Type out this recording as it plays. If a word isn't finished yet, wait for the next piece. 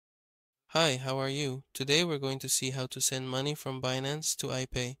Hi, how are you? Today we're going to see how to send money from Binance to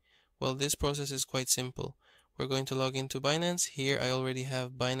Alipay. Well, this process is quite simple. We're going to log into Binance. Here I already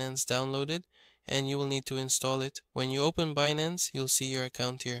have Binance downloaded and you will need to install it. When you open Binance, you'll see your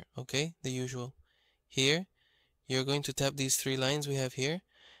account here, okay? The usual. Here, you're going to tap these three lines we have here.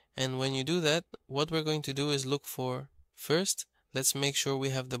 And when you do that, what we're going to do is look for, first, let's make sure we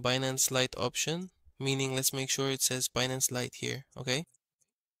have the Binance Lite option, meaning let's make sure it says Binance Lite here, okay?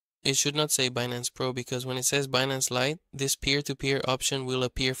 It should not say Binance Pro because when it says Binance Lite, this peer-to-peer option will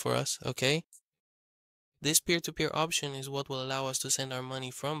appear for us, okay? This peer-to-peer option is what will allow us to send our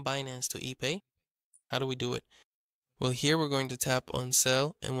money from Binance to ePay. How do we do it? Well, here we're going to tap on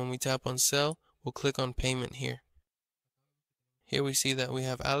Sell, and when we tap on Sell, we'll click on Payment here. Here we see that we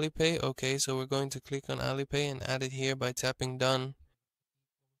have Alipay, okay, so we're going to click on Alipay and add it here by tapping Done.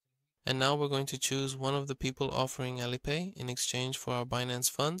 And now we're going to choose one of the people offering Alipay in exchange for our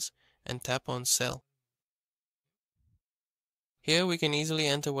Binance funds and tap on Sell. Here we can easily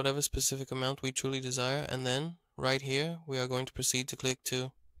enter whatever specific amount we truly desire, and then, right here, we are going to proceed to click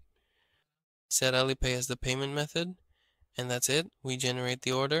to set Alipay as the payment method, and that's it. We generate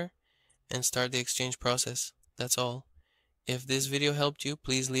the order and start the exchange process. That's all. If this video helped you,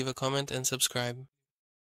 please leave a comment and subscribe.